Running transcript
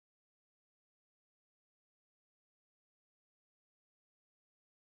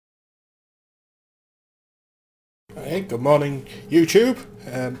Hey, good morning YouTube.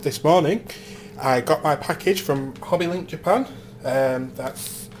 This morning I got my package from Hobbylink Japan.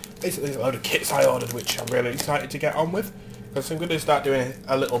 That's basically a load of kits I ordered which I'm really excited to get on with because I'm going to start doing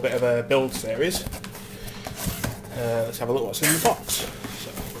a little bit of a build series. Let's have a look what's in the box.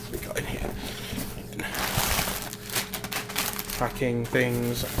 So what have we got in here? Packing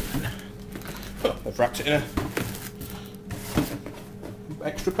things. Oh, I've wrapped it in a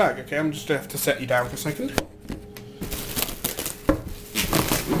extra bag. Okay, I'm just going to have to set you down for a second.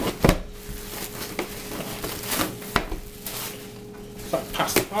 It's like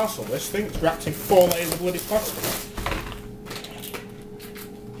past the parcel, this thing. It's wrapped in 4 layers of bloody plastic.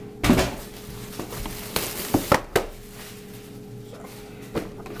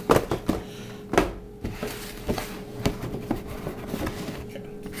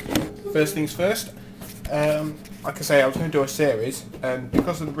 First things first, like I say, I was going to do a series, and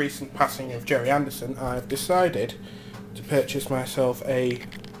because of the recent passing of Jerry Anderson, I've decided to purchase myself a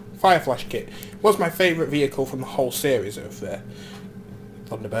fireflash kit. It was my favourite vehicle from the whole series of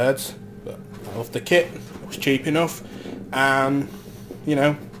Thunderbirds, but I loved the kit. It was cheap enough, and you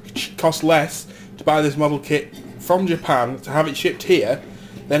know, it cost less to buy this model kit from Japan to have it shipped here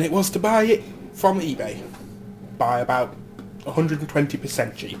than it was to buy it from eBay by about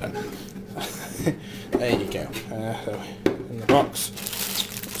 120% cheaper. There you go. So in the box,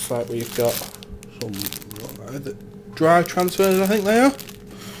 looks like we've got some dry transfers, I think they are.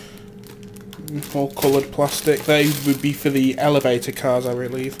 All coloured plastic. They would be for the elevator cars, I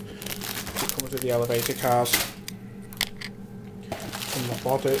believe. It comes with the elevator cars. And the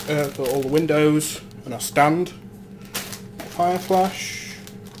body, all the windows, and a stand. Fireflash.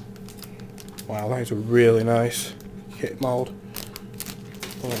 Wow, that is a really nice kit mould.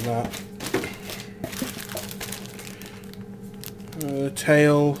 Like that. The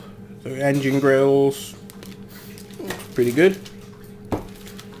tail, the engine grills, pretty good.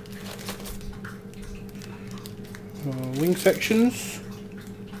 Wing sections.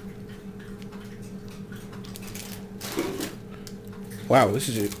 Wow, this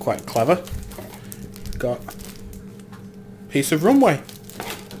is quite clever. Got a piece of runway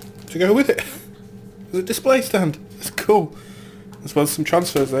to go with it. There's a display stand. That's cool. As well as some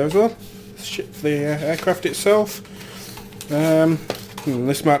transfers there as well. Ship for the aircraft itself.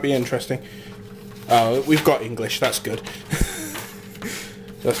 This might be interesting. Oh, we've got English. That's good.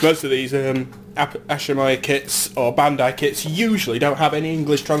 Most of these Ashimoya kits or Bandai kits usually don't have any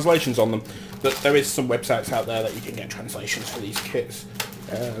English translations on them. But there is some websites out there that you can get translations for these kits.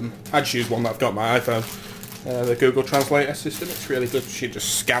 I just use one that I've got on my iPhone. The Google Translator system. It's really good. You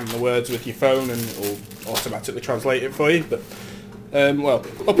just scan the words with your phone and it will automatically translate it for you. But well,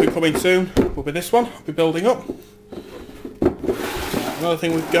 up and coming soon will be this one. I'll be building up. Another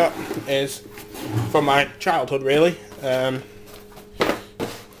thing we've got is from my childhood, really. Don't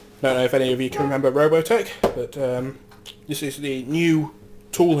know if any of you can remember Robotech, but this is the new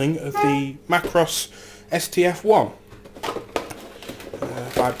tooling of the Macross STF1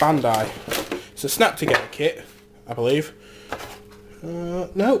 by Bandai. It's a snap together kit, I believe.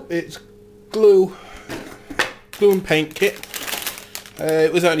 No, it's glue and paint kit.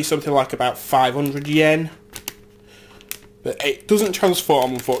 It was only something like about 500 yen. But it doesn't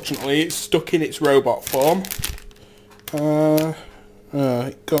transform, unfortunately. It's stuck in its robot form.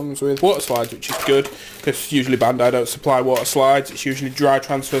 It comes with water slides, which is good, because usually Bandai don't supply water slides. It's usually dry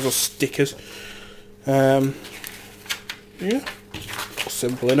transfers or stickers. Yeah,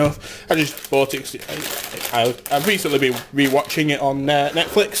 simple enough. I just bought it. I've recently been rewatching it on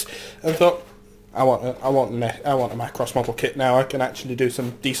Netflix and thought, I want a Macross model kit now. I can actually do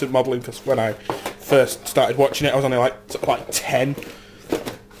some decent modelling, because when I first started watching it I was only like 10. No,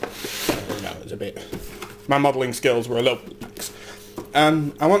 it was a bit. My modelling skills were a little lax.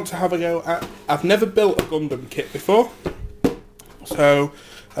 And I want to have a go at. I've never built a Gundam kit before, so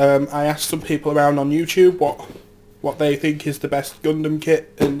I asked some people around on YouTube what they think is the best Gundam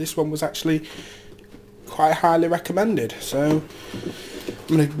kit, and this one was actually quite highly recommended. So I'm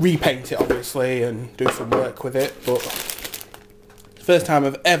going to repaint it, obviously, and do some work with it, but first time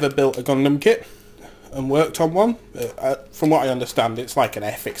I've ever built a Gundam kit and worked on one. From what I understand, it's like an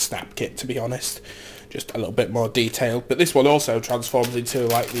FX snap kit, to be honest, just a little bit more detailed. But this one also transforms into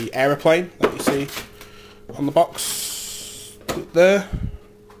like the aeroplane that you see on the box there.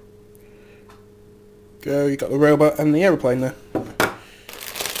 Go, you got the robot and the aeroplane there.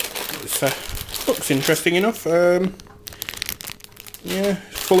 It looks interesting enough. Yeah,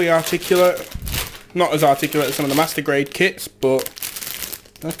 fully articulate. Not as articulate as some of the master grade kits, but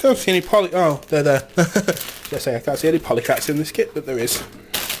I can't see any poly. Oh, they're there. I can't see any polycats in this kit, but there is.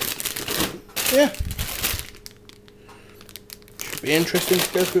 Yeah. be interesting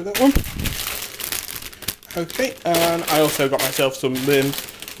to go through that one. Okay, and I also got myself some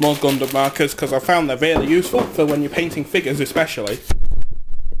more Gundam markers because I found they're really useful for when you're painting figures especially.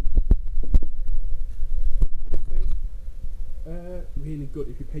 Really good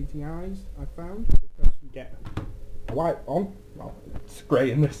if you're painting eyes, I found, because you get a white one. Well, it's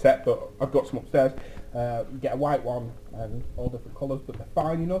grey in this set, but I've got some upstairs. You get a white one and all different colours, but they're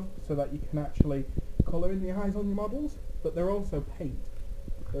fine enough so that you can actually colour in the eyes on your models. But they're also paint.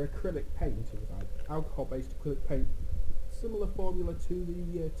 They're acrylic paint, like alcohol-based acrylic paint. Similar formula to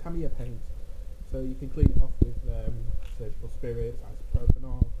the Tamiya paint. So you can clean it off with surgical spirits,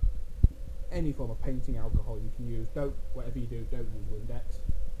 isopropanol, any form of painting alcohol you can use. Whatever you do, don't use Windex.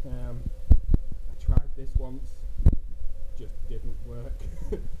 I tried this once, just didn't work.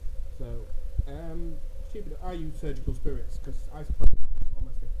 So, stupid. I use surgical spirits because isopropanol is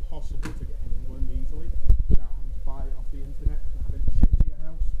almost impossible to get in England easily without having to buy it off the internet and having it shipped to your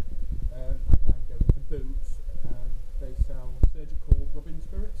house. I find going to Boots, they sell surgical rubbing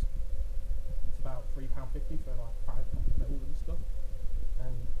spirits. It's about £3.50 for like 5 ml and stuff.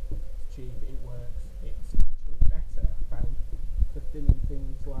 And it's cheap, it works, it's actually better, I found, for thinning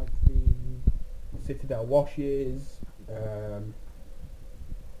things like the Citadel washes,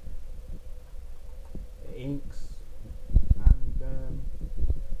 inks, and the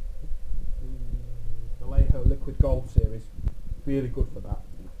Vallejo Liquid Gold series. Really good for that,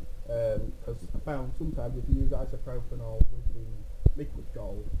 because I found sometimes if you use isopropanol with the liquid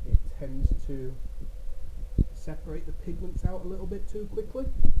gold, it tends to separate the pigments out a little bit too quickly,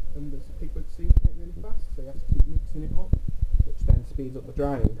 and the pigments sink in it really fast, so you have to keep mixing it up, which then speeds up the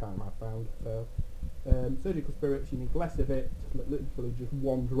drying time, I found. So surgical spirits, you need less of it, literally just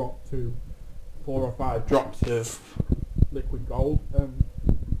 1 drop to 4 or 5 drops of liquid gold, you're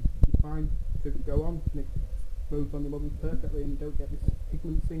fine to go on, and it moves on your models perfectly, and you don't get this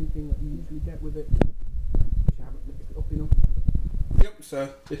pigment sinking that you usually get with it, because you haven't mixed it up enough. Yep, so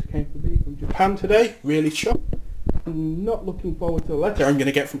this came to me from Japan today, really shocked. I'm not looking forward to the letter I'm going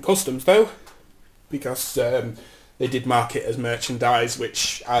to get from customs though, because they did mark it as merchandise,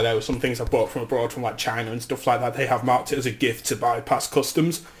 which I know some things I bought from abroad, from like China and stuff like that, they have marked it as a gift to bypass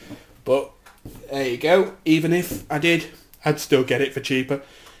customs. But there you go, even if I did, I'd still get it for cheaper,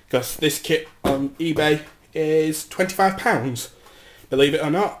 because this kit on eBay is £25, believe it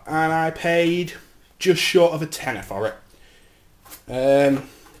or not, and I paid just short of a tenner for it.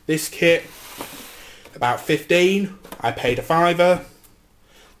 This kit, about 15, I paid a £5.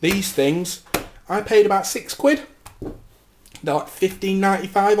 These things, I paid about £6. They're like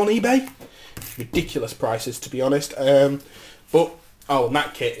 £15.95 on eBay. Ridiculous prices, to be honest. But and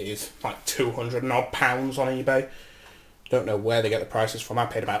that kit is like 200 and odd pounds on eBay. Don't know where they get the prices from. I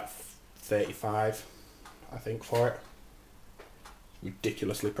paid about 35, I think, for it.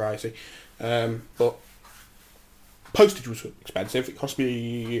 Ridiculously pricey. But postage was expensive. It cost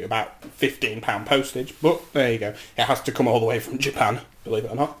me about £15 postage, but there you go. It has to come all the way from Japan, believe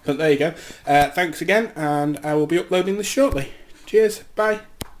it or not. But there you go. Thanks again, and I will be uploading this shortly. Cheers. Bye.